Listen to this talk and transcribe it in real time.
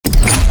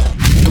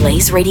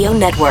Blaze Radio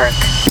Network.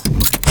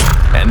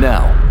 And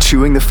now,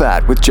 Chewing the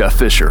Fat with Jeff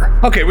Fisher.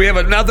 Okay, we have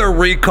another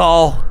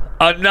recall.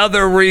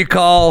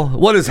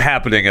 What is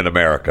happening in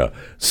America?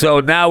 So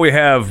now we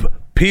have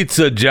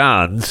Pizza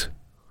John's.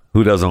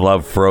 Who doesn't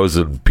love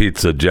frozen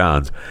Pizza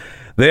John's?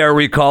 They are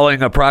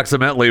recalling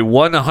approximately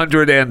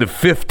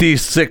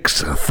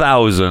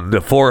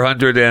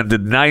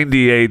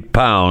 156,498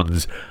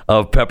 pounds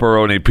of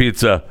pepperoni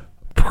pizza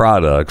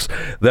products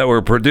that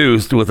were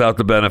produced without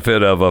the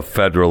benefit of a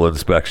federal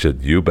inspection.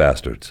 You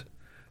bastards.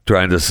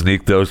 Trying to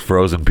sneak those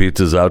frozen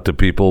pizzas out to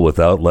people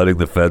without letting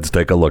the feds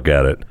take a look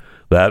at it.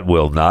 That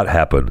will not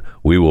happen.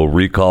 We will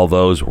recall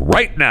those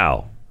right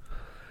now.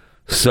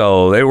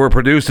 So they were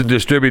produced and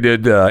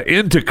distributed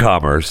into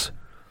commerce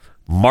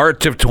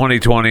March of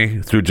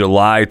 2020 through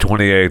July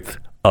 28th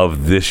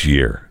of this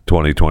year,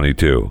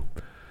 2022.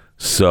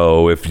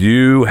 So if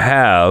you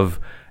have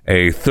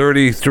a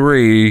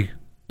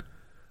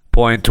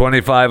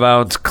 33.25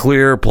 ounce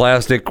clear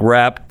plastic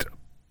wrapped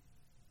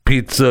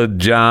Pizza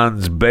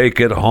John's Bake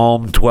at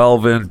Home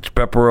 12-inch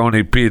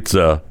pepperoni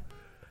pizza,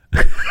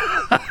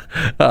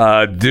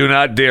 do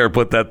not dare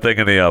put that thing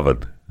in the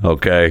oven,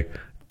 okay?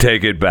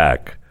 Take it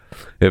back.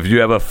 If you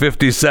have a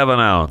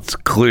 57-ounce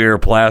clear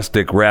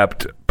plastic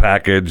wrapped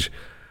package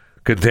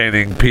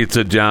containing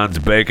Pizza John's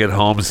Bake at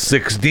Home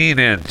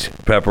 16-inch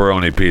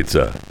pepperoni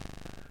pizza,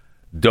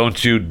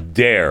 don't you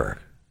dare.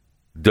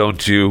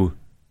 Don't you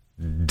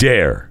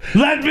dare.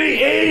 Let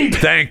me eat!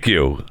 Thank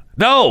you.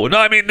 No.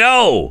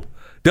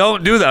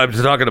 Don't do that. I'm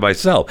just talking to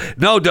myself.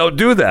 No, don't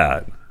do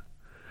that.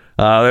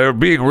 They're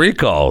being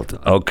recalled,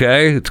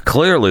 okay? It's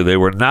clearly they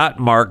were not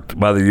marked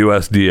by the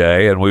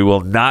USDA, and we will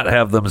not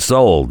have them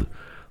sold.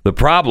 The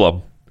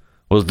problem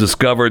was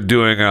discovered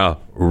doing a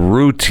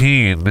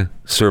routine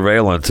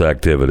surveillance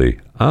activity.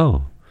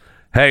 Oh.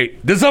 Hey,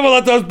 did someone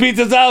let those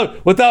pizzas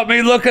out without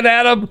me looking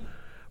at them?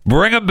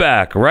 Bring them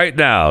back right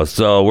now.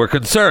 So we're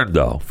concerned,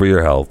 though, for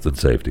your health and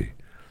safety.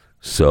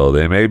 So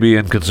they may be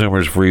in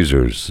consumers'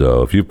 freezers.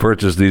 So if you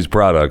purchase these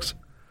products,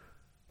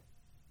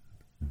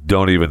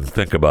 don't even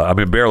think about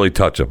it. Barely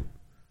touch them.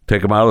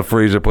 Take them out of the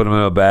freezer, put them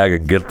in a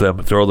bag,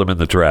 and throw them in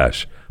the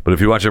trash. But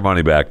if you want your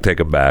money back, take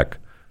them back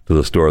to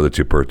the store that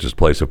you purchased,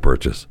 place of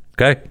purchase.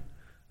 Okay?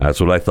 That's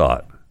what I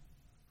thought.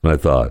 Don't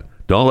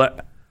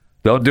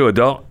do it.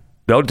 Don't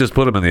just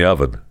put them in the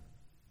oven.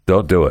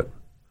 Don't do it.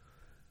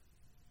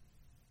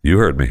 You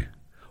heard me.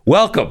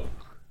 Welcome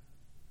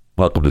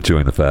to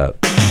Chewing the Fat.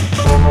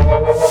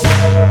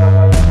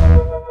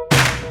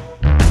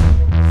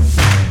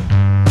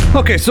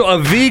 Okay, so a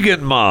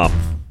vegan mom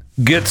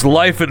gets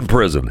life in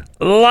prison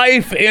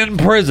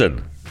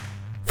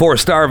for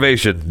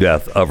starvation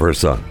death of her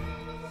son.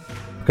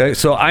 Okay,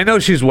 so I know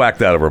she's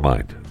whacked out of her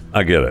mind.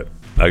 I get it.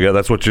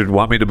 That's what you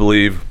want me to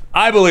believe.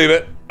 I believe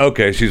it.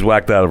 Okay, she's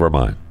whacked out of her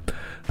mind.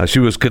 She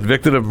was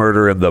convicted of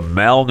murder in the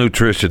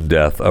malnutrition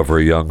death of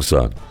her young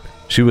son.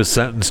 She was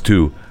sentenced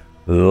to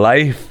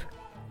life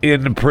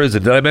in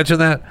prison. Did I mention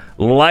that?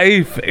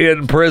 Life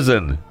in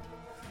prison.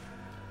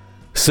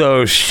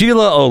 So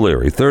Sheila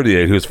O'Leary,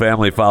 38, whose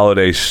family followed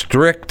a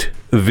strict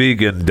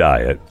vegan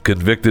diet,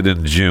 convicted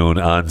in June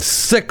on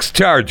 6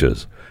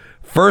 charges.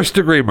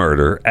 First-degree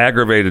murder,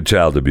 aggravated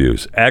child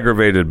abuse,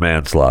 aggravated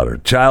manslaughter,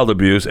 child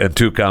abuse, and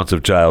 2 counts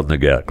of child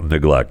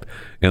neglect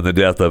in the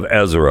death of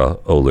Ezra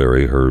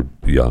O'Leary, her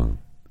young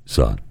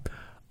son.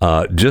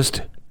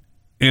 Just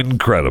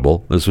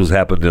incredible. This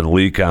happened in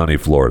Lee County,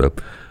 Florida.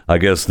 I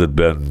guess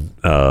some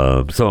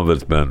of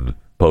it's been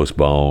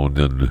postponed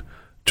and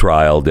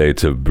trial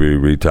dates have been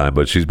retimed,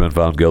 but she's been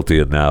found guilty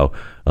and now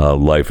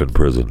life in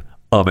prison.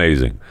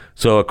 Amazing.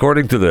 So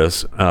according to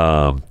this,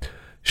 her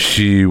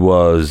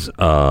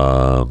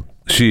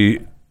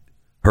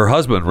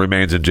husband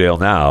remains in jail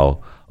now,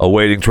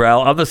 awaiting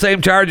trial on the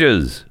same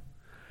charges.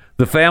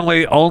 The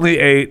family only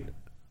ate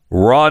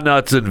raw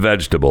nuts and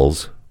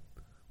vegetables,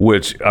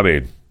 which,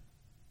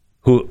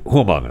 who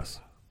among us?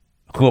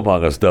 Who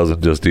among us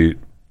doesn't just eat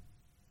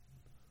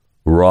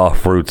raw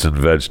fruits and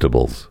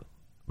vegetables?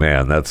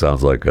 Man, that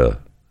sounds like a...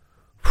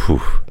 we're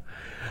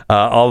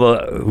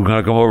going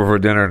to come over for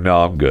dinner?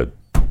 No, I'm good.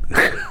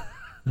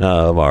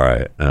 I'm all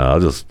right. I'll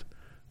just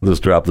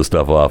drop the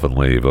stuff off and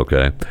leave,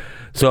 okay?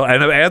 So,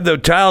 and the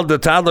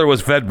toddler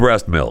was fed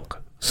breast milk.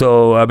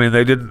 So,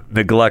 they didn't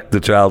neglect the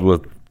child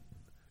with...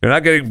 You're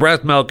not getting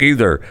breast milk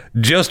either.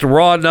 Just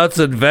raw nuts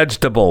and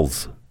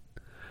vegetables.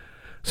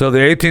 So the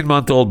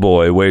 18-month-old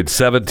boy weighed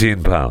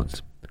 17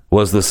 pounds,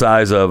 was the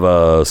size of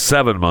a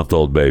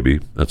 7-month-old baby.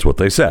 That's what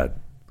they said.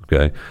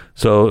 Okay.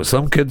 So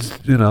some kids,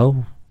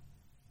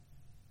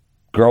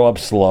 grow up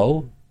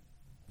slow.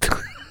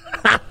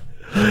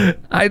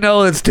 I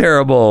know it's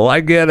terrible.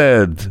 I get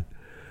it.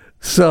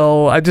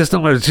 So I just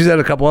don't know. She's had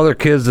a couple other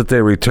kids that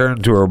they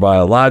returned to her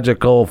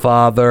biological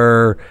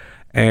father.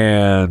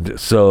 And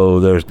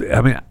so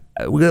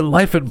we got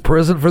life in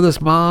prison for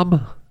this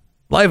mom?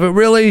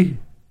 Really?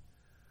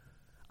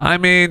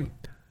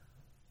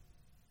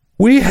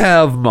 We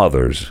have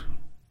mothers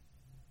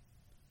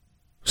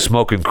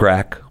smoking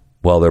crack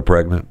while they're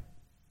pregnant.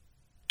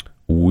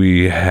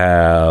 We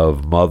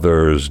have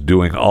mothers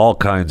doing all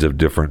kinds of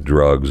different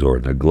drugs or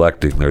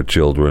neglecting their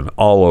children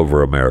all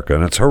over America,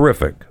 and it's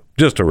horrific,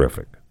 just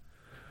horrific.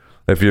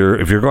 If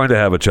you're going to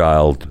have a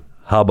child,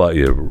 how about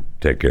you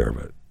take care of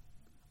it?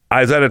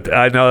 I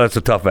know that's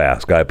a tough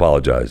ask. I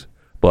apologize,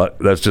 but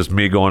that's just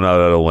me going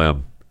out on a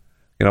limb.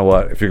 You know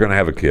what? If you're going to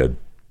have a kid,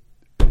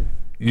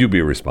 you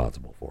be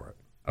responsible for it,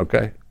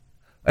 okay?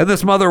 And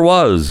this mother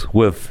was,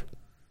 with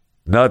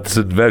nuts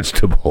and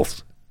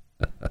vegetables.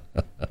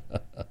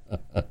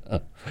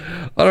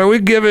 Are we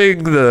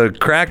giving the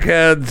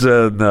crackheads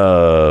and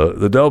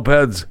the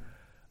dopeheads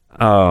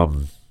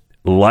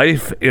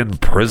life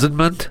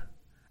imprisonment?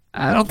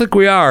 I don't think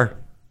we are.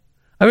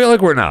 I feel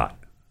like we're not.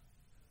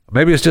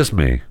 Maybe it's just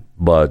me,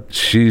 but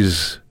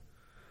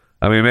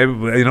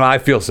maybe, I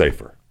feel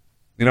safer.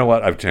 You know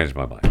what? I've changed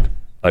my mind.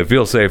 I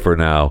feel safer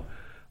now.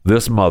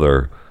 This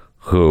mother,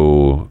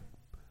 who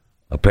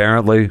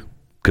apparently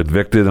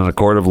convicted in a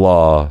court of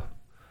law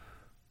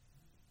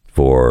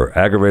for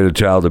aggravated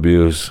child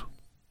abuse,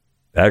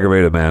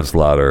 aggravated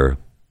manslaughter,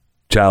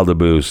 child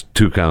abuse,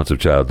 2 counts of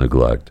child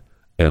neglect,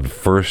 and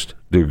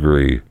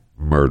first-degree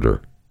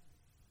murder.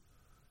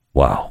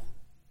 Wow.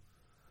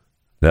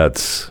 I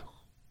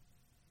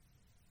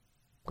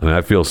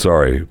feel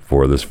sorry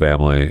for this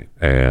family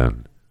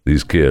and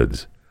these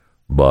kids,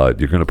 but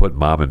you're going to put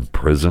mom in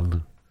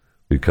prison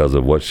because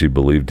of what she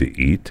believed to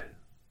eat?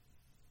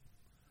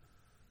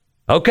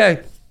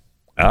 Okay.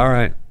 All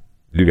right.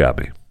 You got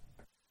me.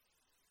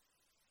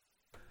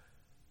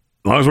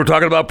 As long as we're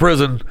talking about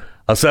prison,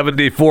 a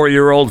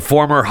 74-year-old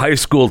former high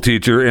school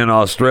teacher in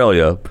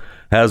Australia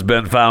has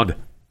been found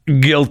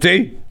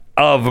guilty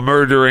of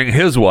murdering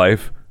his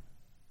wife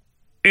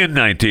in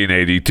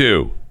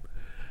 1982.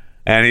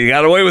 And he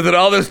got away with it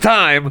all this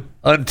time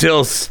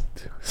until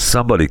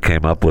somebody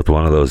came up with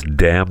one of those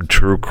damn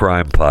true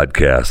crime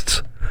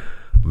podcasts.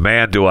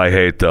 Man, do I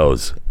hate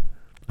those.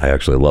 I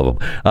actually love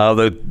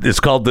them. It's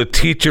called The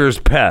Teacher's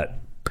Pet.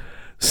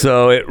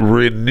 So it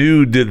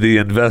renewed the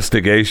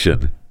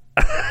investigation.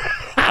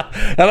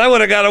 And I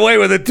would have got away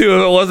with it too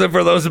if it wasn't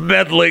for those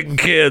meddling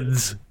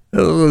kids. It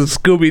was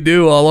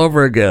Scooby-Doo all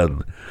over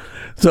again.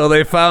 So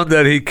they found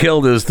that he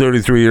killed his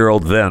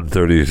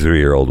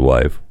 33-year-old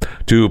wife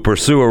to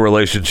pursue a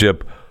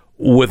relationship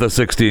with a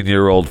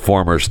 16-year-old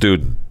former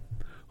student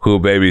who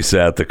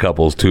babysat the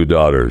couple's 2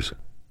 daughters.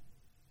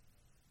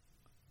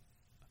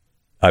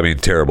 I mean,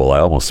 terrible. I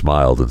almost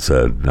smiled and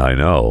said, I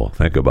know,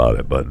 think about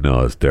it, but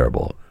no, it's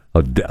terrible.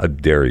 How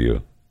dare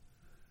you?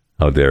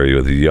 How dare you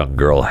with a young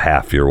girl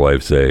half your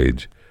wife's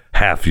age,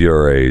 half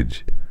your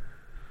age.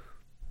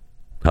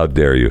 How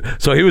dare you?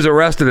 So he was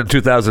arrested in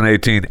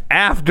 2018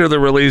 after the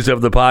release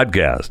of the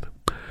podcast,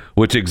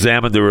 which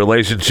examined the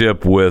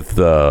relationship with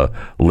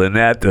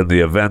Lynette and the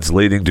events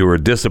leading to her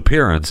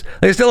disappearance.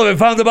 They still haven't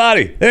found the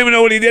body. They don't even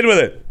know what he did with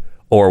it.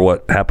 Or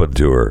what happened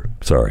to her.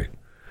 Sorry.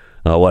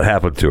 What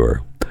happened to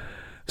her.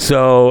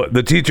 So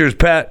the Teacher's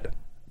Pet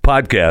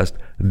podcast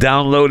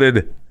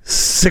downloaded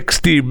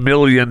 60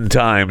 million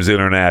times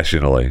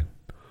internationally.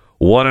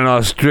 Won an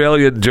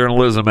Australian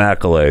journalism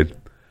accolade.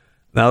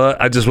 Now,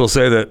 I just will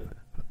say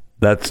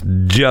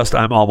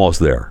I'm almost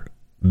there.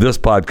 This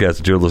podcast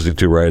that you're listening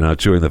to right now,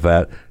 Chewing the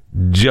Fat,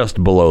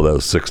 just below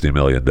those 60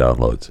 million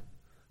downloads.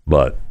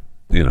 But,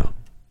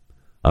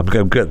 I'm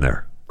getting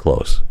there.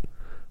 Close.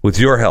 With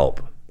your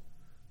help,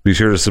 be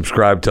sure to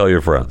subscribe, tell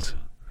your friends.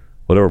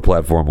 Whatever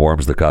platform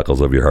warms the cockles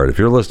of your heart. If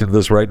you're listening to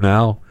this right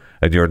now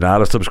and you're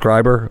not a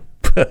subscriber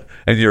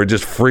and you're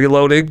just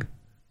freeloading,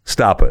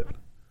 stop it.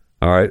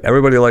 All right?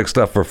 Everybody likes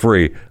stuff for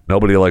free.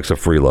 Nobody likes a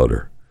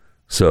freeloader.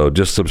 So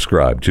just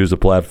subscribe. Choose a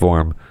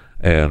platform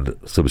and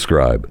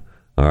subscribe.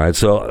 All right?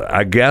 So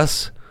I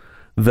guess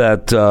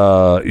that,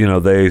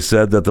 they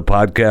said that the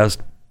podcast,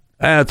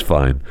 that's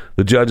fine.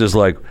 The judge is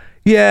like,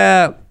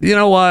 yeah, you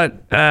know what?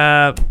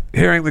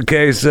 Hearing the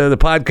case, the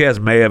podcast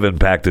may have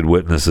impacted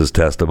witnesses'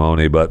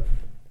 testimony, but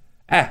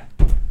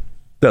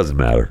doesn't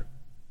matter.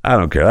 I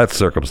don't care. That's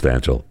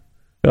circumstantial.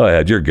 Go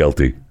ahead. You're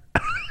guilty.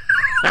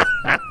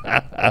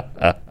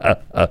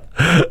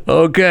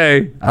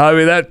 Okay. I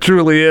mean, that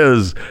truly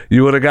is.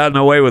 You would have gotten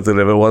away with it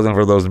if it wasn't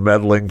for those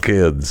meddling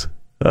kids.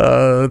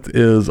 It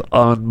is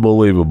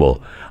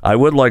unbelievable. I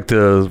would like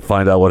to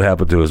find out what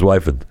happened to his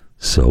wife, and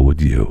so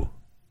would you.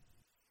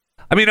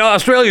 I mean,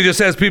 Australia just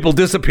has people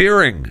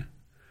disappearing,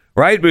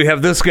 right? We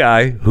have this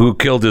guy who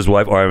killed his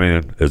wife,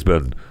 has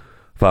been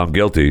found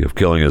guilty of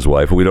killing his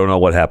wife. We don't know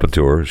what happened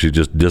to her. She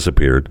just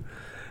disappeared.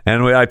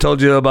 And I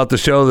told you about the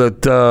show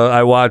that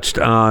I watched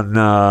on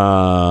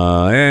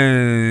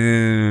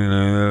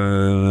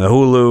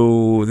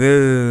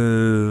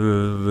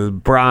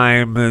Hulu,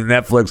 Prime,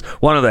 Netflix,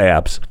 one of the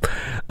apps,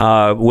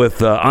 with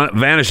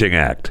Vanishing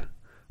Act,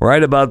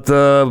 right? About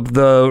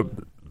the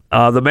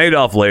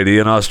Madoff lady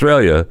in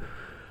Australia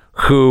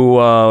who,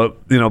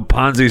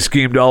 Ponzi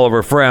schemed all of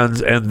her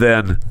friends and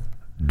then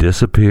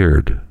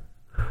disappeared.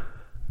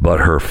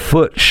 But her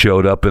foot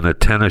showed up in a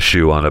tennis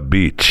shoe on a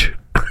beach.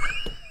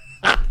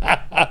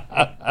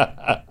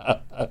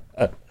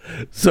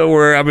 So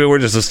we're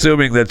just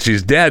assuming that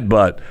she's dead,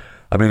 but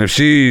I mean, if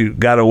she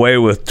got away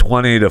with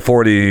 $20 to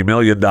 $40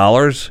 million,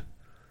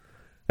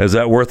 is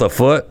that worth a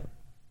foot?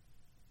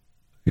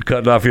 You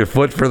cutting off your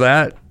foot for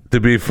that to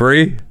be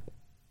free?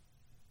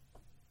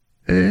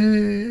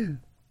 Don't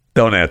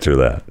answer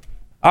that.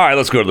 All right,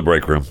 let's go to the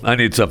break room. I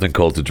need something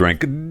cold to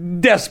drink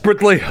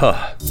desperately.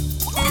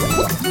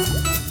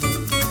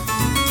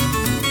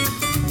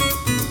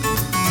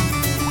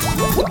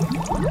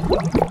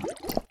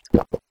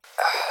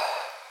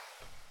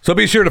 So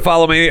be sure to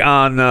follow me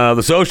on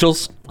the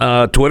socials,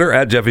 Twitter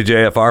at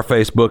JeffyJFR,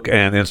 Facebook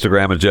and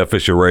Instagram at Jeff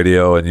Fisher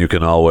Radio, and you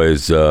can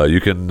always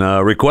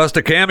request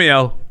a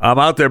cameo. I'm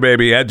out there,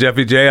 baby, at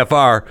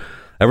JeffyJFR.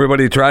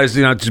 Everybody tries,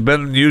 it's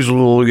been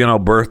usual,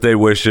 birthday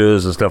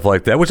wishes and stuff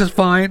like that, which is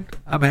fine.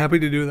 I'm happy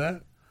to do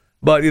that.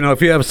 But,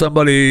 if you have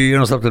somebody,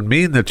 something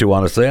mean that you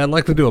want to say, I'd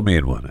like to do a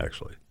mean one,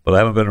 actually. But I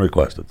haven't been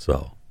requested,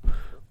 so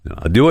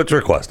I do what's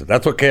requested.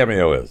 That's what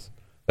cameo is.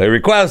 They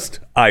request,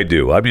 I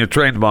do. I'm your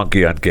trained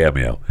monkey on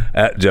Cameo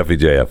at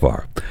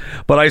JeffyJFR.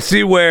 But I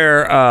see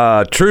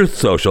where Truth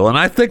Social, and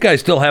I think I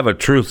still have a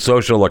Truth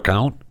Social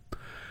account.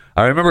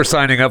 I remember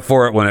signing up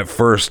for it when it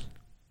first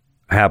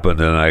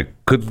happened, and I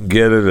couldn't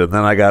get it, and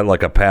then I got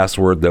like a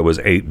password that was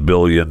 8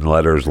 billion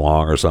letters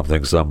long or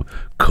something, some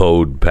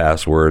code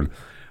password.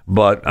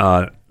 But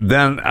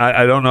then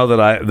I don't know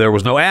that there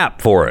was no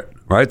app for it,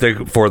 right?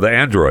 For the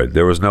Android,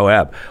 there was no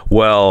app.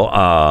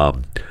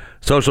 Well,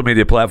 social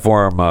media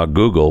platform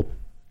Google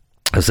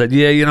has said,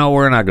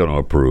 we're not going to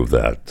approve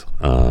that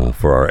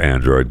for our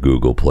Android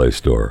Google Play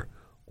Store.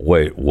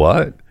 Wait,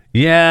 what?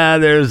 Yeah,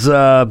 there's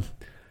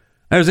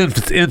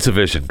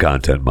insufficient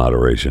content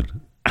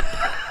moderation.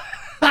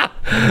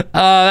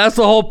 That's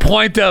the whole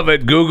point of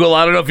it, Google.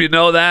 I don't know if you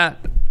know that.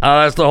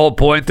 That's the whole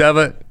point of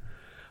it.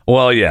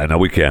 Well, yeah, no,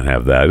 we can't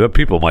have that.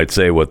 People might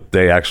say what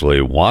they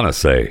actually want to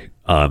say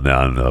on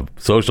the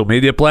social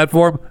media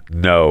platform.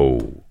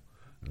 No,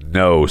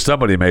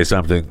 somebody may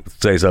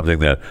say something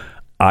that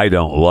I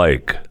don't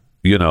like,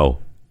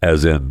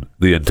 as in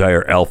the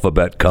entire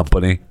alphabet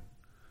company.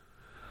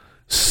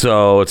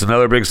 So it's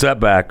another big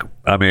setback.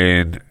 I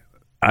mean,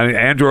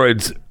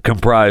 Androids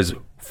comprise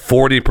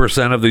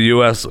 40% of the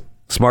U.S.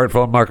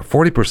 smartphone market.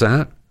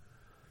 40%?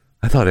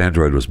 I thought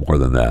Android was more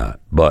than that.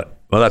 But,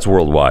 that's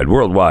worldwide.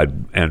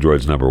 Worldwide,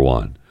 Android's number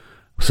one.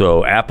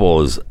 So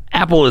Apple is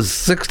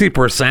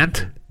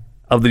 60%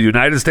 of the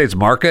United States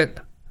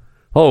market?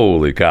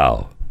 Holy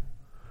cow.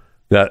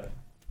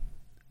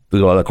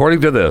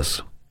 According to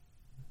this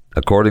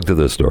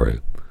story,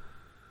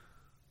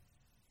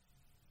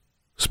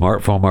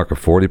 smartphone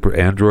market,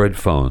 Android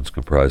phones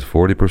comprise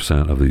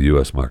 40% of the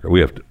U.S. market.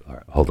 We have to, all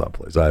right, hold on,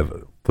 please.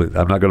 I'm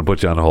not going to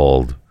put you on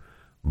hold,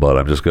 but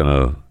I'm just going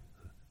to,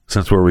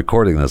 since we're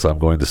recording this, I'm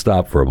going to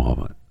stop for a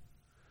moment.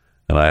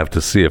 And I have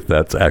to see if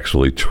that's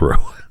actually true.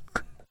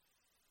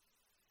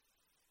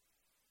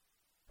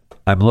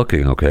 I'm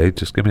looking, okay?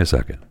 Just give me a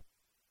second.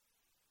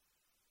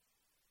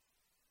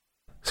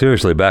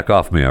 Seriously, back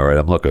off me, all right?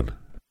 I'm looking.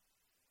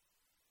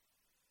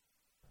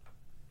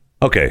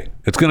 Okay,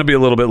 it's going to be a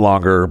little bit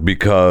longer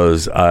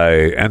because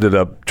I ended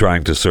up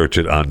trying to search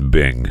it on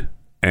Bing.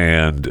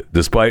 And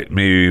despite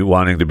me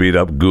wanting to beat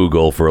up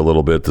Google for a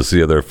little bit to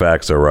see if their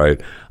facts are right,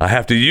 I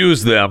have to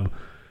use them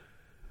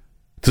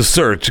to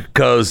search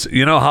because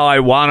you know how I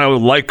want to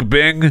like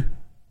Bing?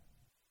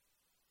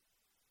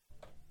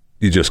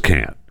 You just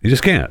can't.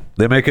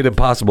 They make it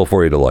impossible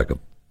for you to like them.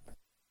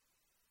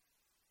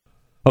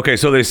 Okay,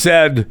 so they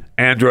said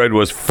Android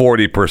was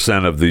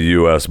 40% of the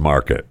U.S.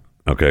 market.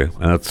 Okay,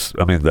 that's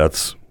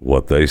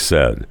what they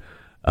said.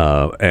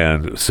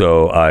 And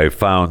so I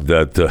found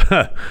that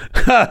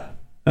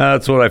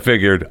that's what I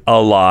figured. A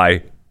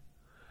lie.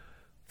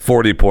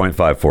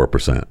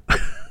 40.54%.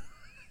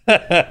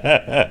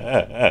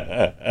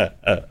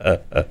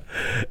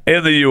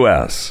 In the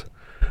U.S.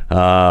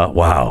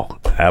 Wow.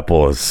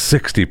 Apple is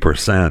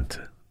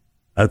 60%.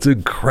 That's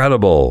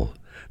incredible.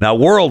 Now,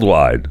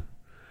 worldwide,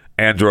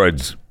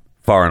 Android's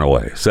far and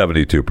away,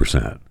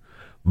 72%.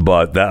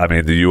 But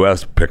the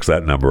U.S. picks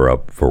that number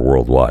up for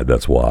worldwide.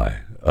 That's why.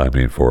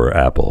 For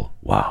Apple.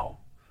 Wow.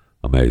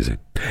 Amazing.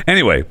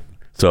 Anyway,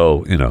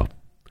 so,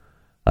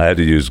 I had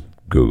to use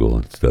Google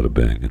instead of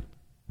Bing. And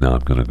now I'm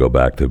going to go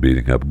back to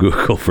beating up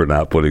Google for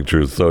not putting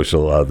Truth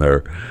Social on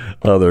their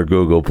other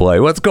Google Play.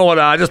 What's going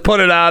on? Just put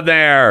it on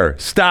there.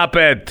 Stop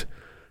it.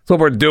 That's what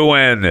we're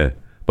doing.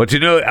 But you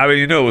knew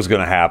it was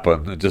going to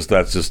happen.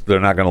 They're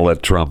not going to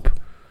let Trump.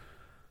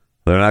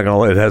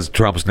 It has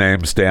Trump's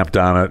name stamped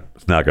on it.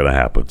 It's not going to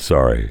happen.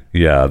 Sorry.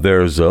 Yeah,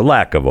 there's a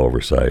lack of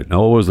oversight.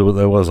 No,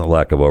 there wasn't a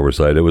lack of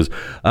oversight. It was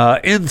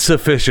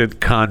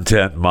insufficient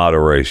content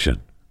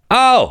moderation.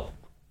 Oh,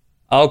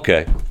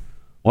 okay.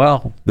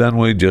 Well, then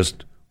we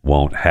just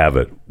won't have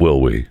it,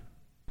 will we?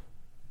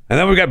 And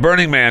then we got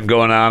Burning Man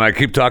going on. I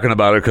keep talking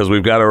about it because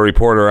we've got a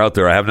reporter out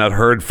there. I have not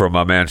heard from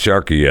my man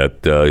Sharky yet.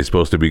 He's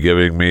supposed to be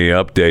giving me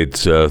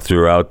updates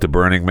throughout the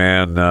Burning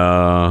Man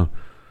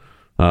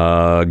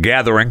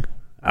gathering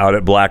out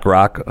at Black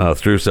Rock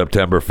through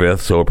September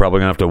 5th. So we're probably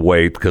going to have to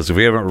wait because if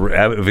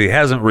he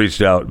hasn't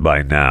reached out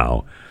by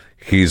now,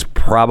 he's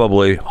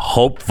probably,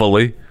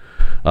 hopefully,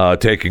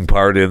 taking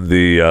part in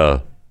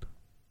the,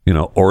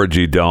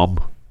 orgy dome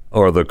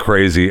or the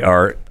crazy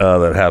art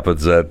that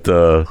happens at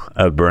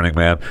Burning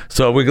Man.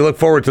 So we can look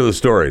forward to the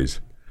stories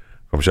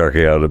from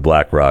Sharky out at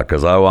Black Rock,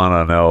 because I want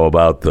to know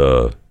about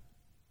the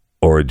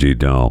orgy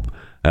dome.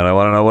 And I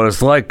want to know what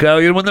it's like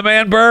when the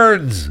man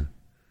burns.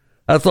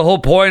 That's the whole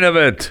point of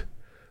it.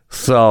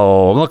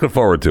 So I'm looking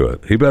forward to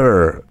it.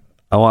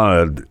 I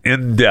want an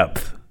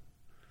in-depth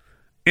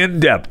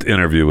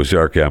interview with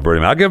Sharky on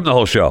Burning Man. I'll give him the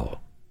whole show.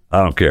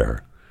 I don't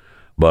care.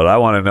 But I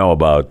want to know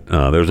about,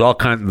 there's all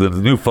kinds of,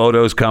 the new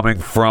photos coming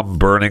from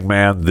Burning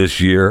Man this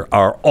year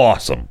are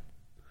awesome.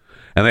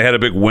 And they had a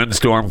big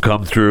windstorm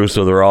come through,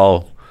 so they're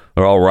all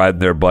riding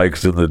their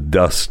bikes in the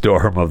dust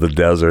storm of the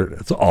desert.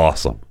 It's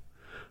awesome.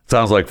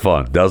 Sounds like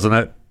fun, doesn't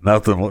it?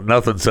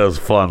 Nothing says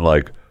fun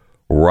like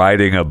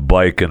riding a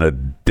bike in a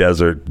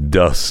desert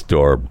dust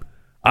storm.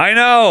 I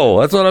know,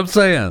 that's what I'm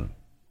saying.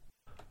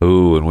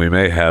 Ooh, and we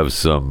may have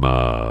some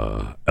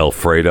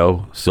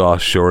Alfredo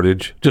sauce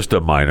shortage. Just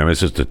a minor.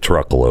 It's just a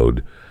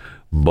truckload.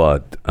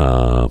 But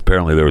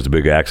apparently there was a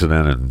big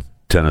accident in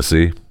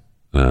Tennessee,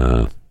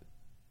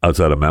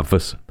 outside of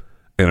Memphis.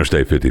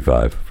 Interstate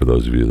 55, for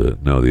those of you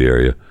that know the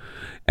area.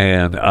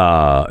 And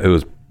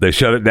they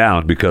shut it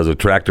down because a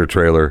tractor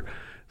trailer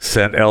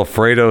sent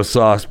Alfredo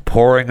sauce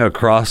pouring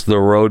across the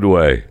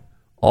roadway.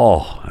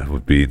 Oh, that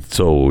would be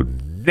so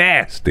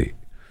nasty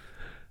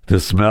to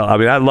smell. I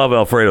mean, I love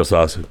Alfredo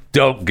sauce.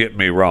 Don't get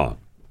me wrong.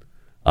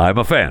 I'm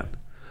a fan.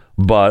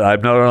 But I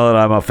don't know that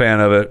I'm a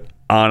fan of it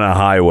on a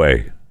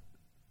highway.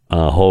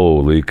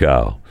 Holy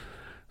cow.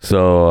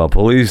 So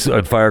police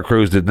and fire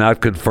crews did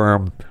not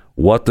confirm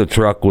what the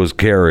truck was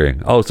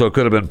carrying. Oh, so it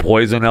could have been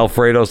poison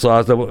Alfredo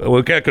sauce.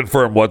 We can't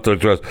confirm what the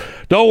truck.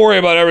 Don't worry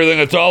about everything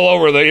that's all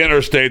over the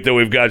interstate that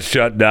we've got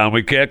shut down.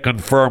 We can't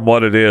confirm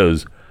what it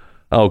is.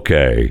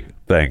 Okay,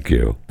 thank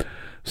you.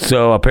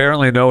 So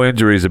apparently no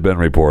injuries have been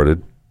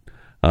reported.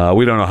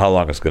 We don't know how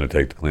long it's going to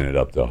take to clean it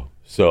up, though.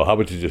 So how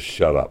about you just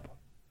shut up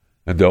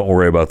and don't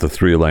worry about the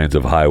 3 lanes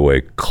of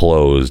highway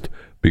closed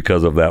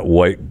because of that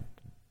white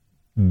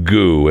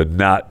goo, and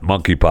not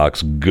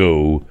monkeypox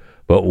goo,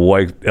 but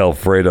white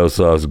Alfredo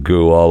sauce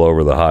goo all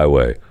over the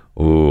highway.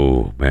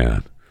 Ooh,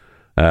 man.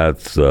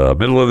 That's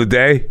middle of the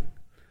day.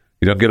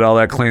 You don't get all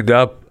that cleaned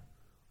up.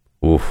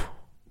 Oof.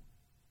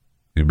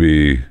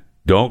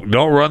 Don't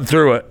run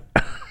through it.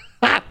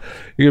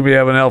 You're going to be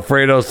having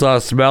Alfredo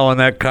sauce smell in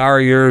that car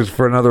of yours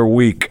for another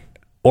week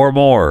or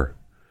more.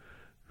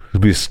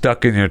 You'll be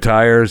stuck in your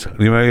tires.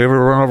 You ever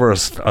run over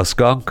a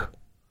skunk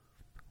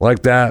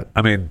like that?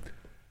 I mean,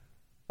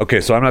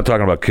 okay, so I'm not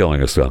talking about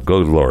killing a skunk.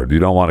 Good Lord, you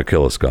don't want to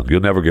kill a skunk. You'll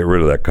never get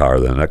rid of that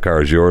car then. That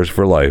car is yours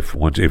for life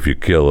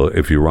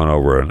if you run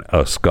over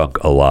a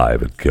skunk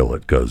alive and kill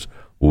it, because,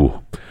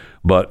 ooh.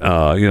 But,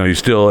 you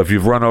still, if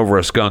you've run over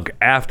a skunk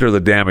after the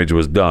damage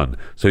was done,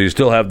 so you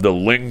still have the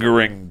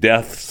lingering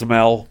death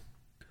smell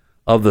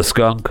of the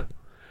skunk,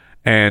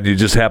 and you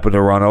just happen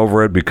to run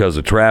over it because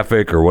of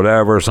traffic or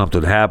whatever,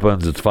 something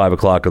happens, it's 5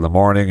 o'clock in the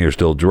morning, you're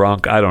still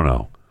drunk, I don't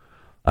know.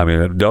 I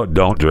mean,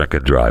 don't drink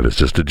and drive, it's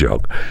just a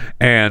joke.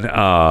 And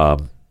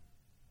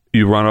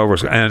you run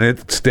over, and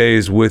it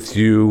stays with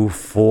you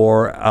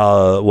for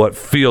what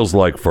feels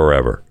like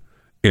forever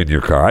in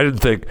your car. I didn't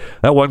think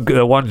that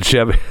one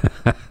Chevy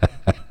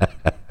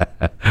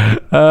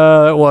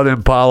that one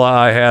Impala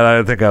I had, I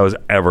didn't think I was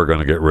ever going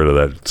to get rid of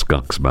that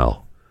skunk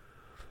smell.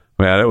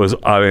 Man,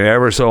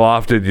 ever so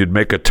often you'd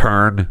make a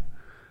turn.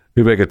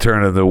 You'd make a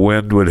turn and the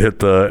wind would hit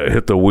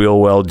the wheel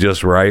well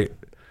just right.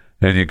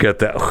 And you get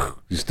that,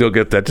 you still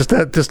get that, just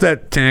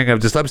that ting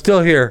of I'm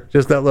still here.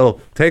 Just that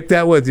little, take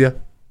that with you.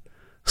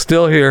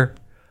 Still here.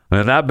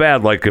 And not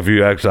bad, like if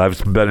you actually,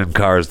 I've been in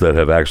cars that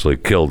have actually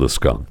killed a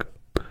skunk.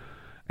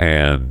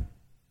 And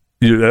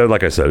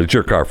like I said, it's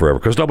your car forever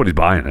because nobody's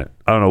buying it.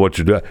 I don't know what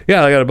you're doing.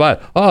 Yeah, I got to buy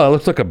it. Oh, it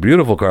looks like a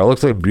beautiful car. It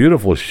looks like a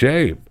beautiful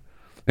shape.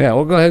 Yeah,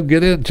 we'll go ahead and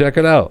get in and check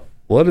it out.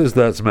 What is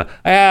that smell?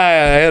 I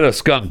had a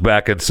skunk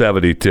back in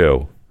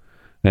 72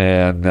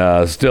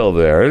 and still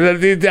there.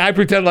 I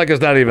pretend like it's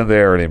not even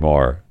there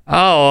anymore.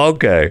 Oh,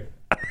 okay.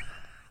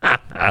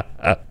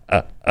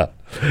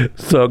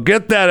 So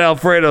get that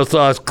Alfredo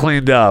sauce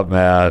cleaned up,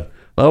 man.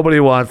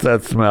 Nobody wants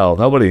that smell.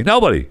 Nobody.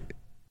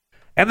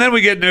 And then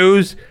we get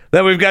news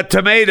that we've got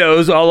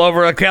tomatoes all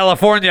over a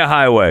California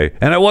highway.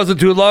 And it wasn't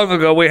too long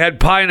ago we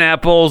had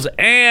pineapples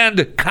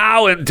and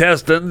cow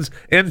intestines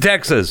in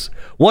Texas.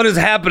 What is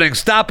happening?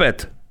 Stop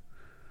it.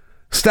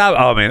 Stop.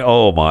 I mean,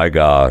 oh my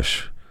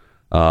gosh.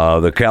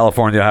 The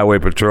California Highway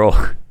Patrol.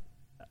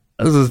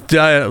 This is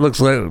giant. It looks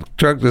like a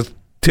truck just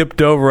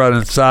tipped over on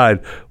its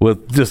side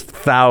with just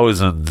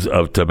thousands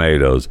of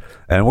tomatoes.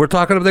 And we're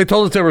talking, they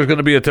told us there was going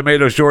to be a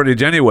tomato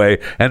shortage anyway,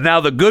 and now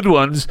the good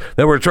ones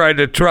that we're trying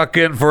to truck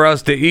in for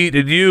us to eat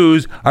and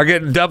use are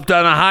getting dumped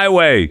on a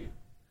highway.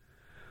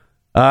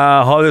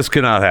 This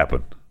cannot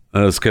happen.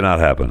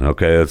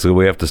 Okay,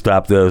 we have to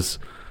stop this.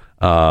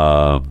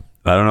 I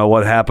don't know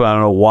what happened. I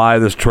don't know why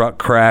this truck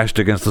crashed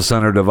against the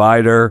center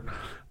divider,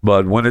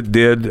 but when it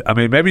did, I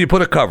mean, maybe you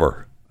put a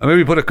cover.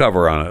 Maybe put a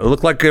cover on it. It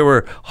looked like they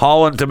were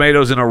hauling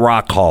tomatoes in a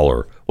rock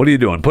hauler What are you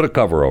doing? Put a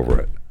cover over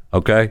it,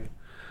 okay?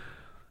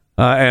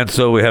 And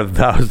so we have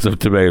thousands of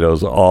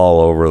tomatoes all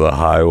over the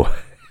highway.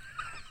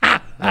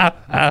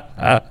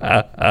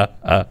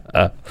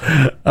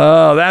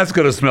 Oh, that's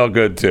going to smell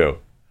good, too.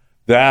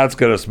 That's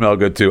going to smell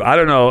good, too. I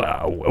don't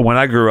know. When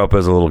I grew up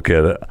as a little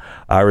kid,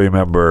 I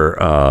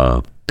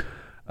remember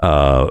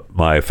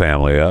my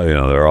family,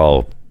 they're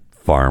all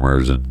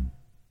farmers and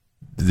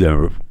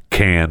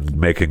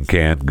making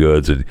canned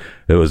goods, and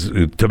it was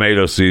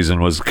tomato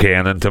season was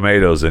canning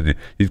tomatoes, and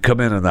you'd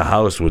come in and the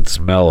house would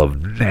smell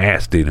of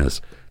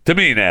nastiness. To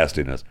me,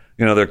 nastiness.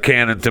 They're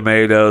canning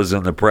tomatoes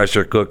in the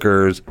pressure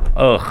cookers.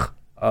 Ugh.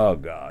 Oh,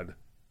 God.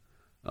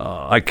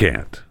 I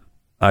can't.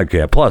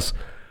 Plus,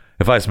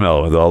 if I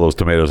smell all those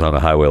tomatoes on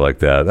the highway like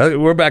that,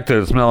 we're back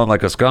to smelling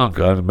like a skunk,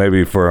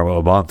 maybe for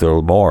a month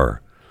or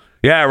more.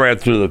 Yeah, I ran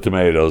through the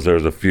tomatoes.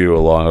 There's a few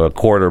along a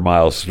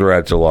quarter-mile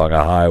stretch along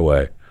a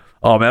highway.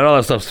 Oh, man, all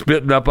that stuff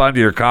spitting up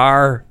onto your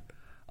car?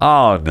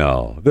 Oh,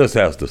 no. This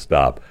has to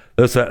stop.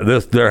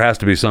 There has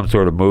to be some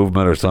sort of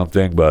movement or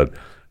something, but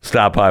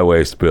stop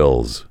highway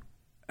spills.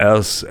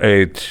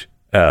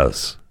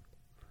 SHS.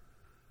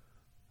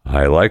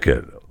 I like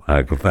it.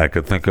 I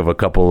could think of a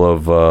couple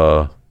of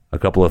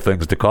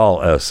things to call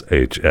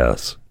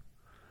SHS,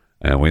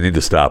 and we need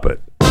to stop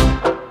it.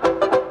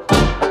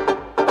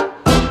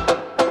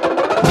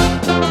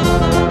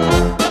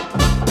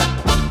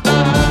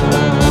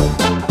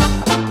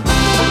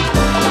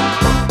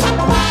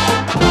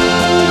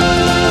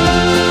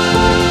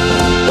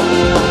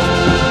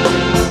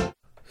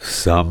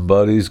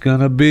 Somebody's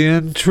gonna be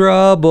in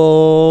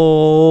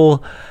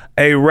trouble.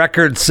 A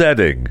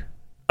record-setting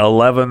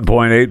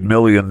 $11.8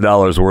 million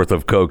worth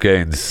of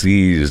cocaine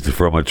seized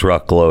from a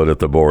truckload at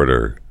the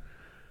border.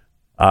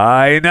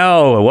 I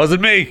know, it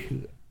wasn't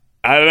me.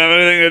 I don't have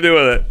anything to do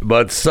with it.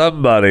 But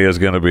somebody is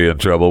going to be in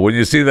trouble. When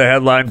you see the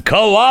headline,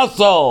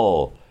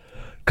 Colossal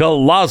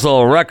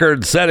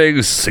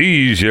record-setting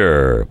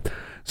seizure.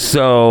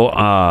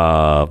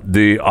 So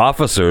the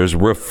officers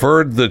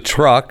referred the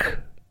truck,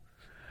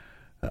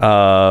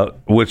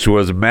 which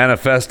was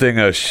manifesting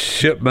a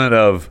shipment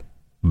of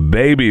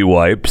baby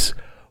wipes,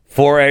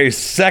 for a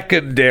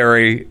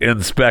secondary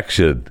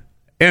inspection.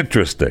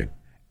 Interesting,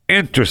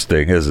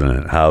 isn't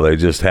it? How they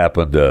just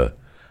happened to...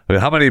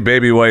 how many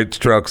baby wipes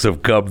trucks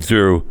have come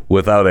through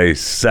without a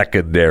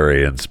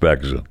secondary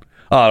inspection?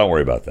 Oh, don't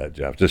worry about that,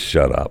 Jeff. Just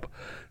shut up.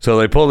 So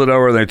they pulled it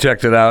over and they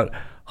checked it out.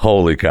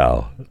 Holy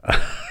cow.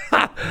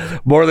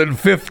 More than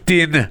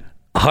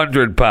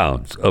 1,500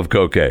 pounds of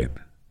cocaine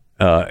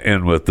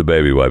in with the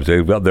baby wipes.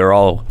 They're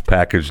all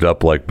packaged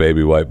up like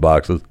baby wipe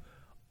boxes.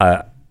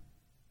 It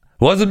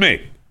wasn't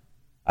me.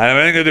 I have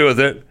anything to do with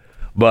it,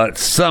 but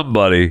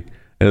somebody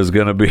is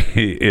going to be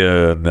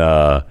in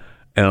a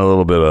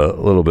little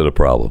bit of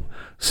problem.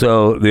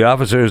 So the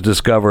officers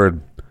discovered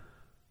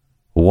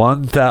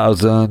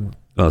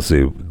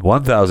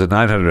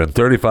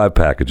 1,935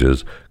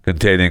 packages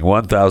containing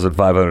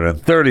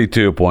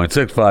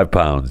 1,532.65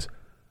 pounds.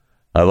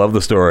 I love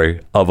the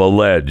story of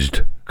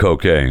alleged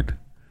cocaine.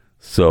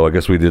 So I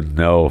guess we didn't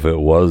know if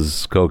it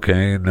was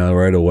cocaine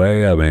right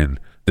away. I mean,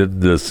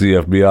 didn't the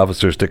CFB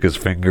officer stick his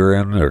finger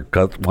in or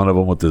cut one of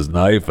them with his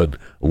knife and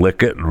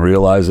lick it and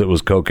realize it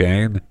was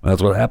cocaine?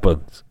 That's what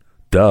happens.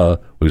 Duh.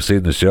 We've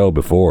seen the show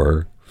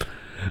before.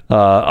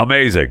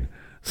 Amazing.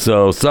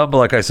 So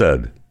like I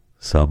said,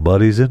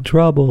 somebody's in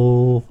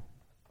trouble.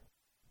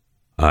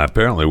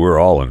 Apparently, we're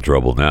all in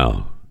trouble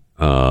now.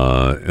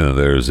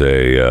 There's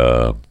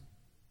a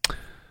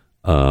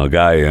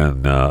guy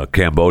in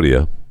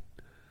Cambodia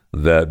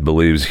that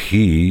believes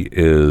he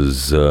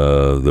is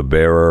the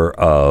bearer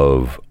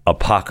of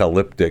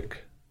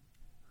apocalyptic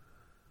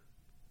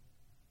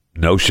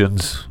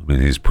notions. I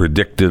mean, he's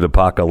predicted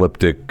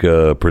apocalyptic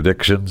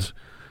predictions.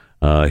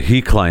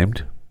 He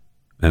claimed,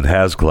 and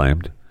has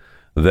claimed,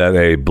 that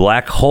a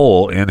black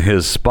hole in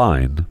his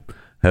spine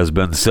has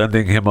been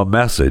sending him a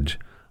message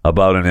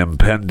about an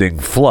impending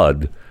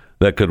flood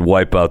that could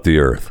wipe out the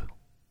earth.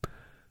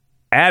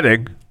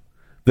 Adding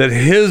that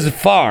his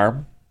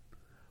farm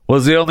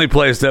was the only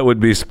place that would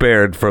be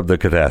spared from the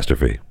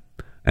catastrophe,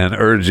 and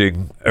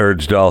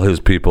urged all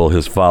his people,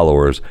 his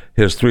followers,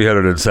 his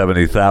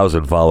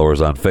 370,000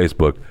 followers on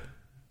Facebook,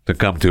 to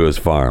come to his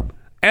farm.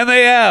 And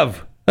they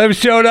have. They've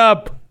showed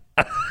up.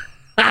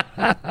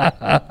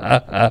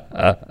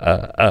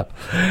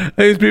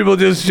 These people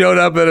just showed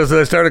up and as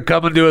they started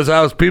coming to his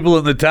house, people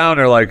in the town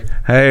are like,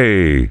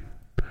 hey,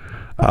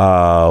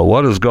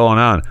 what is going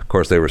on? Of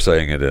course, they were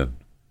saying it in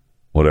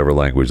whatever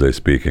language they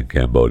speak in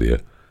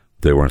Cambodia.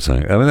 They weren't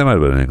saying, I mean, they might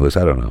have been in English.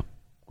 I don't know.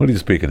 What are you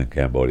speaking in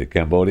Cambodia?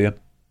 Cambodian?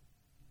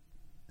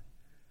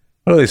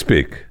 What do they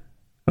speak?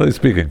 What do they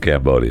speak in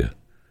Cambodia?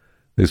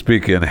 They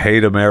speak in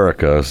hate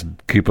America,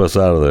 keep us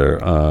out of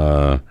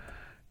there.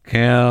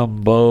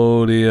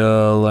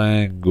 Cambodia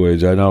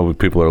language. I know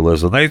people are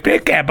listening. They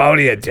speak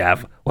Cambodian,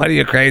 Jeff. What are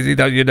you, crazy?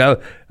 Don't you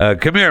know?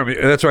 Khmer.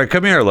 That's right,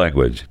 Khmer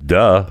language.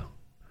 Duh.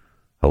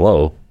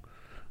 Hello.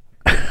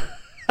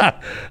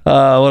 What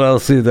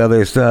else?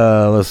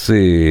 Let's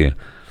see.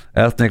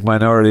 Ethnic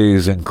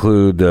minorities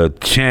include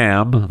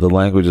Cham, the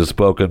language is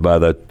spoken by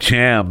the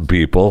Cham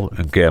people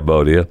in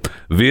Cambodia.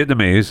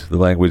 Vietnamese, the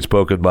language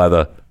spoken by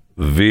the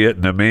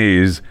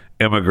Vietnamese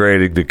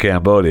immigrating to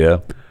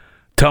Cambodia.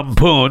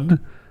 Tumpun,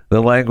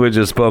 the language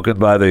is spoken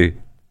by the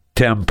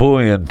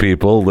Tempuyan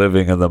people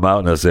living in the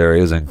mountainous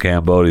areas in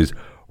Cambodia's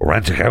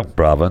Ranchakang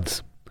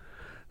province.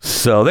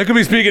 So they could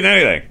be speaking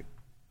anything.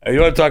 You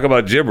want to talk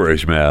about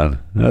gibberish, man?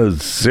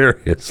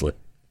 Seriously.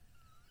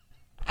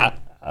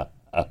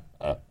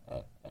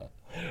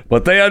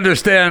 But they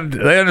understand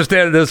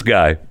this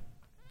guy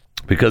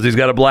because he's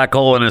got a black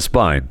hole in his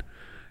spine.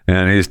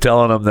 And he's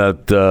telling them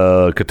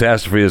that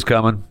catastrophe is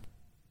coming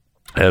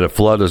and a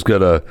flood is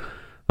gonna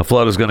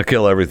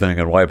kill everything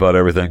and wipe out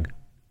everything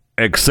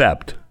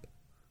except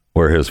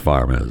where his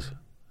farm is.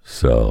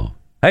 So,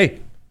 hey,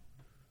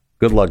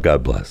 good luck,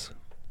 God bless.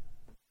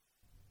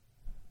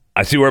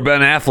 I see where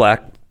Ben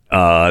Affleck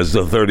is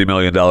 $30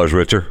 million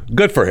richer.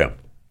 Good for him.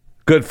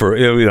 Good for,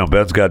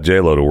 Ben's got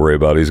J-Lo to worry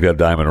about. He's got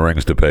diamond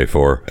rings to pay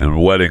for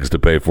and weddings to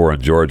pay for in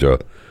Georgia.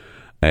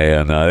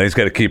 And he's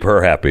got to keep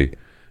her happy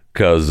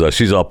because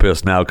she's all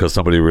pissed now because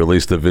somebody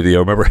released the video.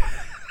 Remember?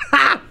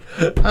 I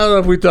don't know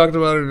if we talked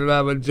about it or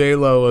not, but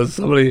J-Lo was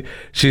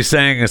she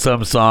sang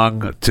some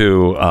song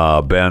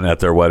to Ben at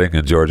their wedding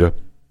in Georgia,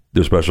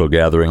 their special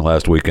gathering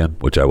last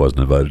weekend, which I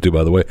wasn't invited to,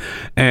 by the way.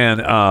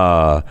 And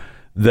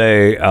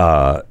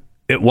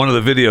one of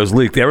the videos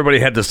leaked. Everybody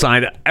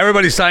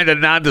signed a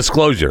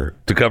non-disclosure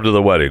to come to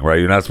the wedding, right?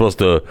 You're not supposed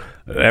to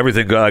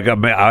everything. I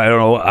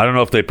don't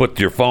know if they put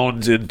your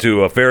phones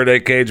into a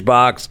Faraday cage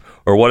box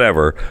or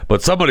whatever,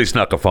 but somebody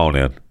snuck a phone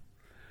in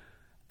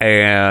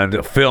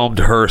and filmed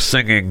her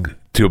singing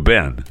to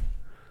Ben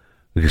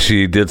because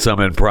she did some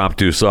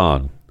impromptu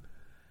song,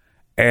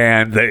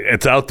 and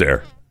it's out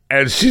there,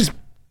 and she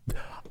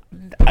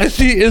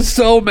is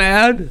so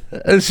mad.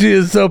 She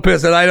is so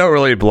pissed, and I don't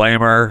really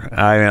blame her.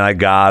 I mean, I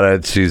got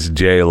it. She's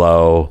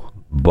J-Lo,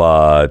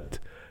 but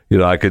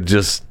I could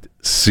just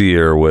see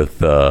her with.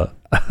 That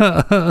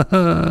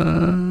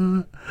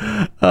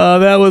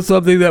was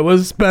something that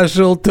was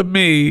special to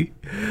me,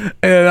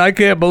 and I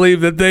can't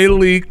believe that they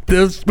leaked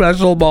this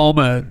special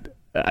moment.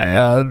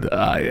 And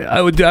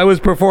I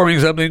was performing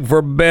something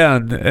for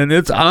Ben, and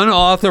it's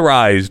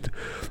unauthorized.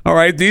 All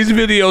right, these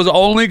videos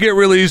only get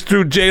released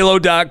through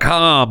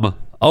jlo.com.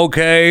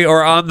 Okay,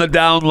 or on the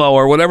down low,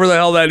 or whatever the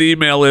hell that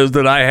email is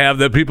that I have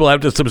that people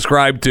have to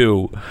subscribe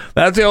to.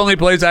 That's the only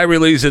place I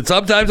release it.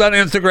 Sometimes on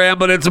Instagram,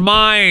 but it's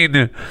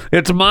mine.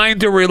 It's mine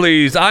to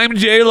release. I'm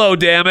J-Lo,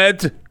 damn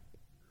it.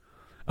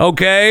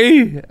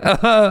 Okay?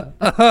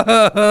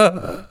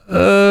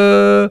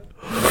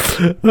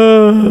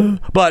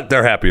 But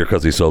they're happier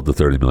because he sold the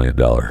 $30 million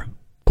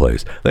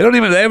place. They haven't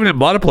even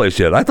bought a place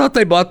yet. I thought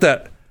they bought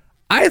that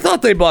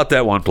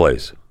one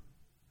place.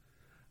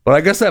 But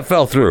I guess that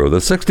fell through. The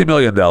 $60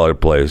 million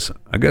place,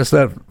 I guess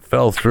that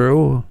fell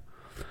through.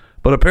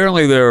 But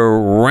apparently they're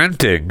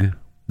renting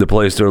the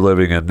place they're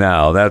living in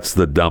now. That's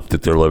the dump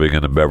that they're living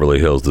in Beverly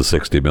Hills, the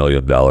 $60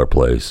 million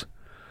place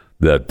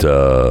that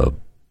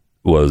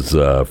was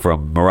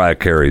from Mariah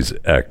Carey's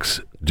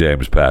ex,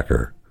 James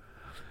Packer.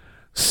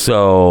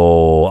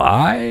 So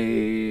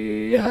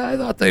I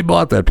thought they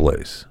bought that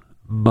place.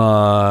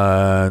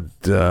 But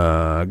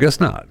I guess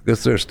not. I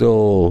guess they're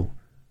still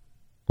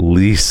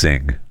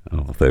leasing. I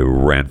don't know if they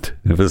rent.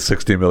 If it's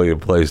 $60 million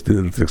place,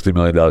 $60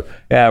 million.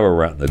 Yeah, we're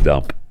renting the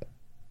dump.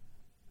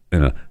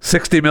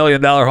 $60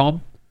 million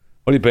home.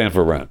 What are you paying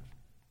for rent?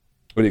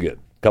 What do you get?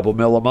 A couple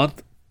mil a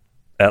month,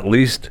 at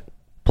least.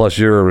 Plus,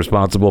 you're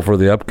responsible for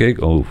the upkeep.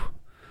 Oh,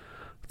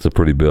 it's a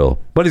pretty bill.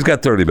 But he's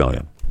got $30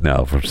 million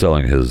now from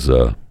selling his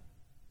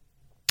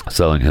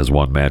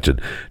one mansion.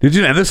 Did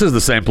you? And this is the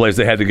same place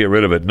they had to get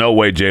rid of it. No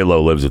way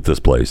J-Lo lives at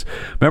this place.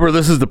 Remember,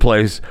 this is the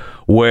place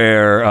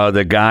where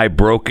the guy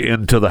broke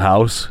into the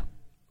house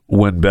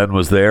when Ben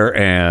was there,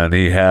 and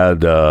he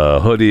had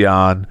a hoodie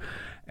on,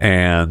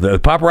 and the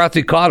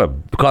paparazzi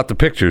caught the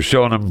pictures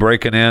showing him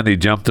breaking in. He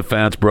jumped the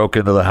fence, broke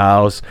into the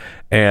house,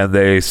 and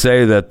they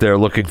say that they're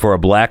looking for a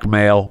black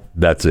male.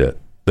 That's it.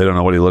 They don't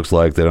know what he looks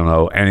like. They don't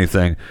know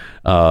anything.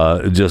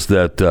 Just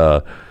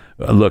that.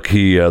 Look,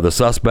 the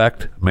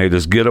suspect made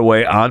his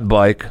getaway on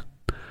bike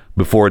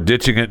before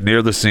ditching it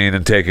near the scene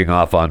and taking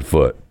off on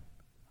foot.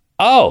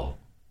 Oh,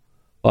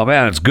 well,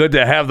 man, it's good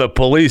to have the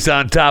police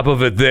on top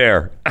of it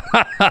there.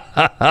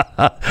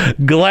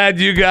 Glad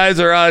you guys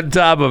are on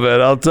top of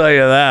it, I'll tell you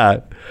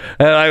that.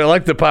 And I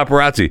like the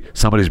paparazzi.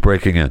 Somebody's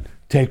breaking in.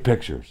 Take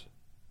pictures.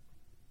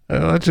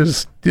 Let's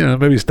just,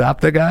 maybe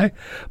stop the guy.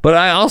 But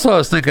I also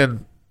was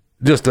thinking,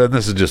 this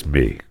is just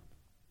me.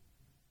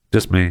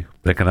 Just me,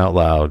 thinking out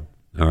loud.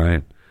 All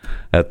right,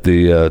 at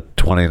the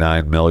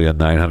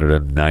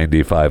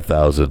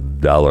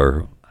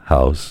 $29,995,000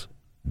 house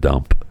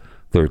dump,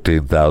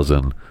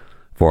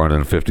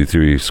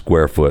 13,453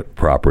 square foot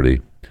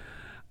property.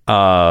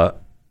 I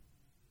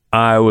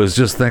was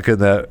just thinking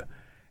that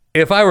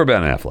if I were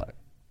Ben Affleck,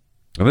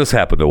 and this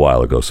happened a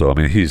while ago, so I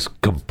mean he's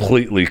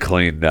completely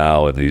clean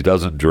now, and he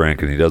doesn't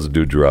drink and he doesn't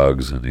do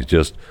drugs, and he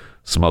just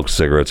smokes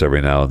cigarettes every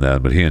now and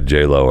then. But he and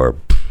J-Lo are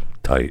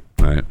tight,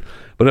 right?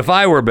 But if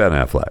I were Ben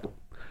Affleck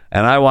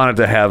and I wanted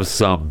to have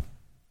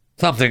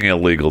something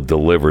illegal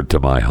delivered to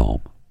my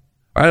home,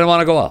 I don't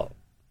want to go out.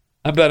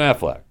 I'm Ben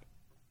Affleck.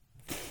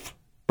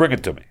 Bring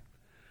it to me.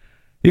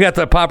 You got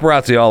the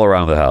paparazzi all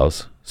around the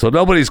house, so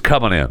nobody's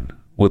coming in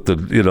with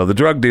the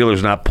drug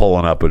dealer's not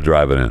pulling up and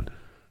driving in.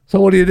 So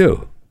what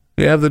do?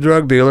 You have the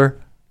drug dealer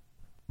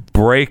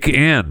break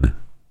in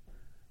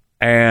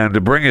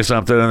and bring you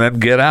something and then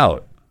get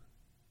out.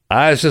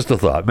 It's just a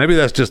thought. Maybe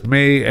that's just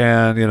me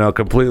and,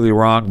 completely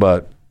wrong,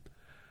 but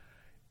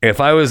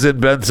if I was in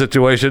Ben's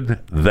situation,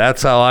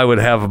 that's how I would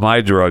have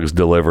my drugs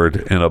delivered,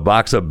 in a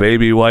box of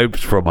baby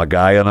wipes from a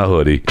guy in a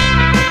hoodie.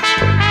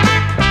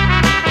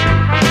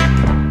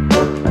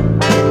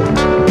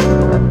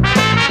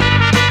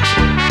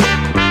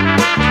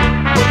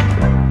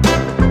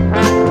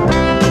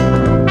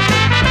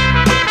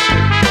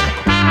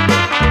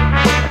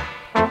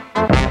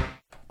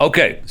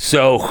 Okay,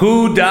 so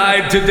who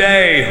died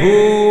today?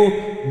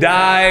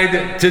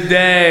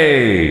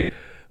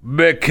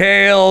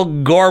 Mikhail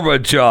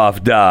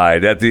Gorbachev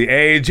died at the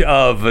age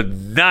of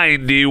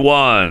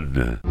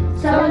 91.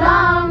 So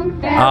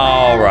long, farewell.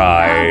 All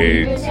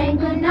right.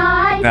 Good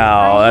night.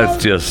 No,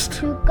 that's just...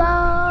 To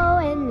go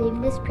and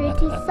leave this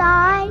pretty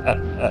sight.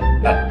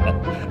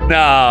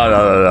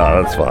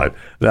 No, that's fine.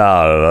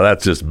 No,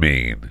 that's just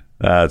mean.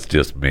 That's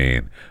just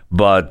mean.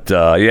 But,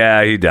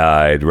 yeah, he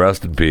died.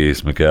 Rest in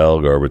peace, Mikhail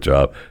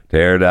Gorbachev.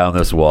 Tear down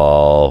this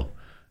wall.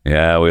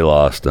 Yeah, we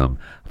lost him.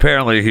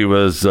 Apparently,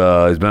 he's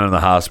been in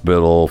the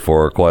hospital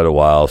for quite a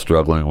while,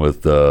 struggling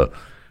with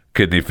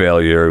kidney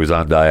failure. He was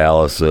on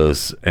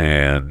dialysis,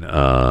 and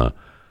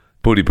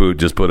Pooty Poot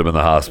just put him in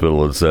the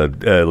hospital and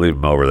said, leave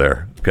him over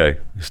there. Okay,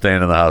 he's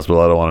staying in the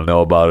hospital. I don't want to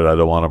know about it. I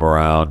don't want him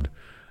around.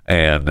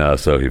 And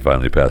so he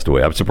finally passed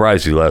away. I'm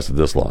surprised he lasted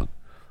this long.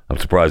 I'm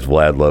surprised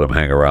Vlad let him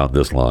hang around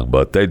this long,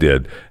 but they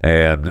did.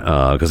 And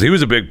because he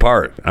was a big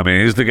part. I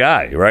mean, he's the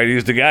guy, right?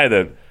 He's the guy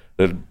that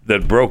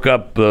broke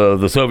up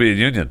the Soviet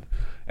Union.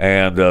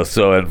 And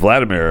and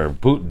Vladimir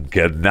Putin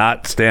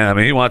cannot stand. I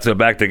mean, he wants it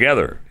back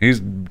together. He's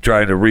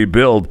trying to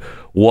rebuild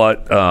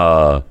what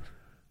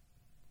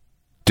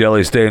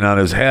jelly stain on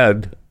his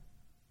head.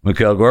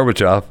 Mikhail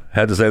Gorbachev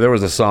had to say. There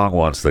was a song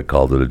once that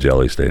called it a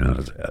jelly stain on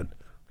his head.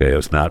 Okay,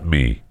 it's not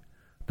me.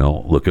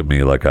 Don't look at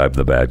me like I'm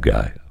the bad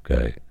guy.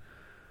 Okay.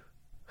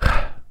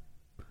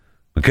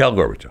 Mikhail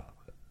Gorbachev,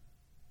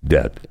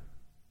 dead.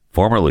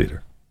 Former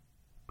leader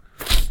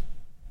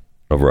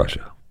of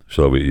Russia,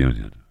 Soviet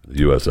Union,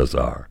 the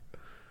USSR,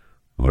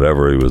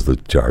 whatever he was the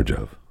charge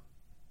of.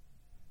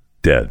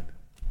 Dead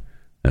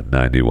at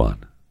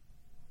 91.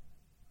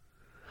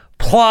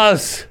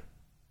 Plus,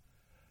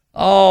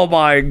 oh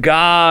my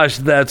gosh,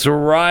 that's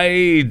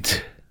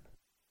right.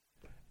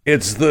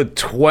 It's the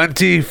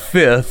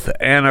 25th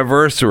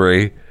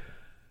anniversary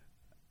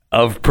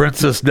of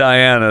Princess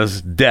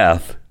Diana's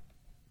death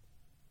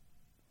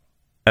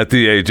at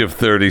the age of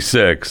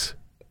 36.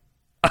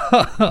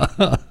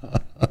 I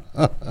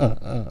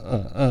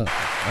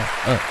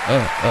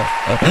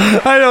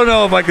don't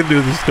know if I can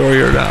do the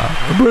story or not.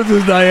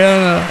 Princess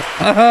Diana.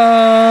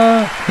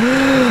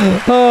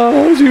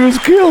 Oh, she was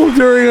killed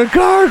during a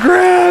car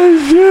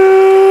crash.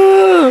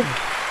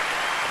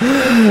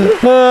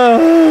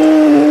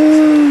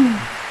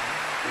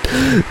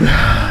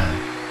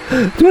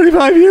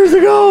 25 years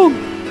ago.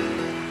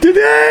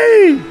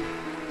 Today.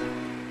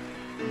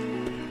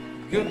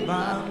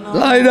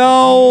 I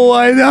know.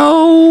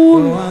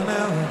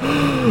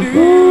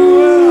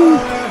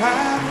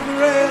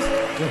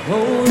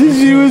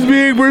 She was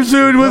being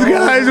pursued with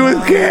guys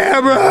with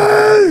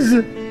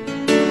cameras.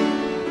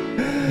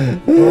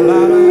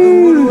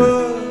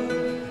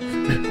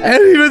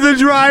 And even the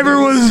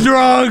driver was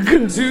drunk.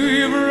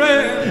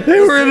 They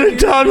were in a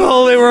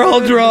tunnel. They were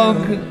all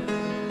drunk.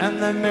 And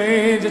they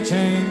made you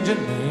change your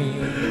name.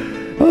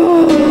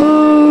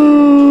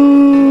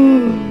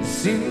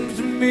 Seems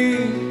to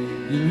me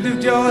you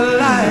lived your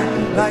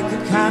life like a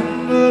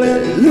candle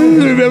in the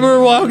wind.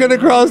 Remember walking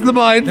across the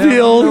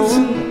minefields?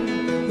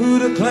 Who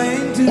to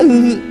cling to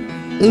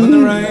when the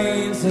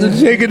rain said,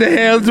 shaking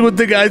hands with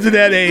the guys that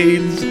had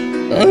AIDS.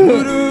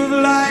 would have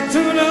liked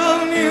to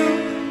know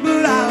you,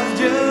 but I was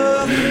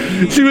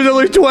just. She was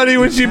only 20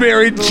 when she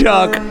married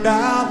Chuck. Your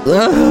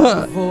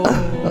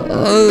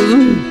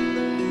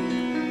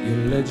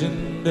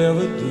legend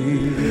ever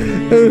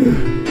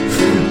did.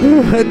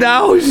 And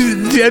now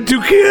she had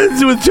 2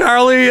 kids with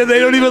Charlie, and they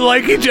don't even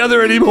like each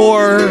other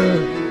anymore.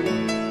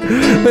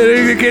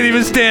 They can't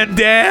even stand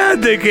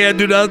Dad. They can't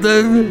do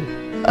nothing.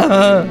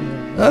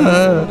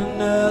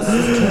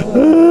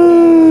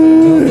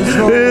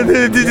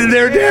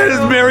 Their dad is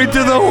married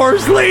to the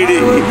horse lady.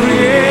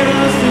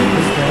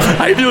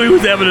 I knew he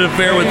was having an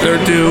affair with her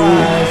too.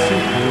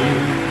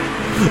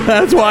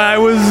 That's why I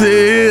was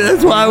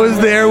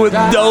there with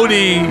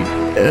Dodie,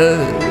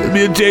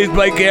 being chased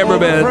by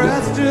cameramen.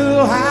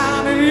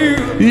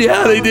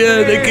 Yeah, they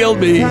did. They killed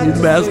me,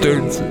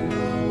 bastards.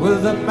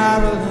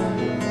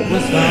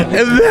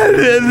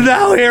 And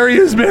now Harry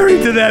is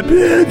married to that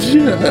bitch.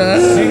 You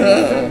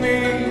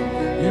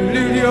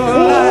live your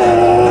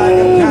life like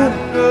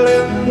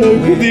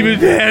couldn't even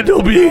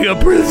handle being a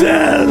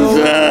princess.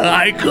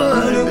 I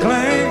could.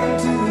 Cling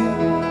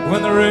to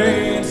when the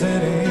rain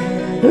set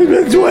in. It's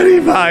been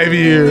 25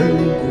 years.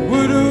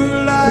 Would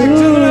have liked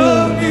to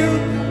love you,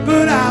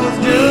 but I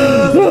was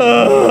just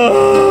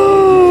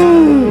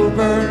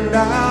burned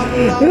out.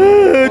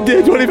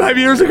 25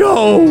 years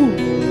ago.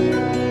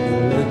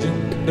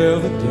 Legend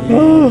of the deep.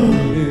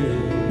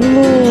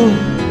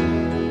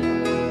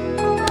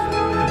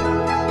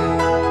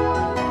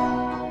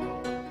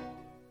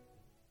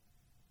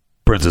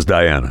 Princess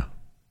Diana,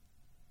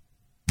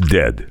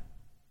 dead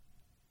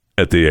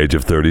at the age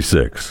of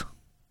 36.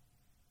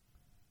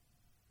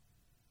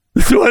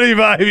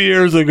 25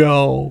 years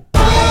ago.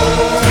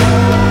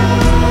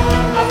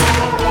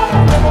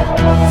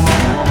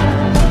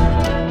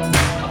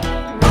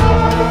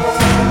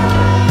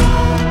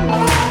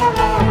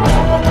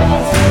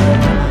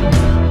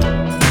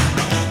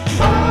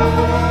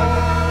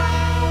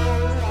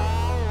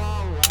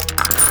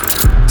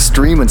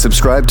 Stream and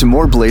subscribe to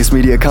more Blaze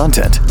Media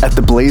content at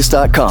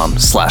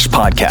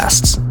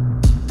theblaze.com/podcasts.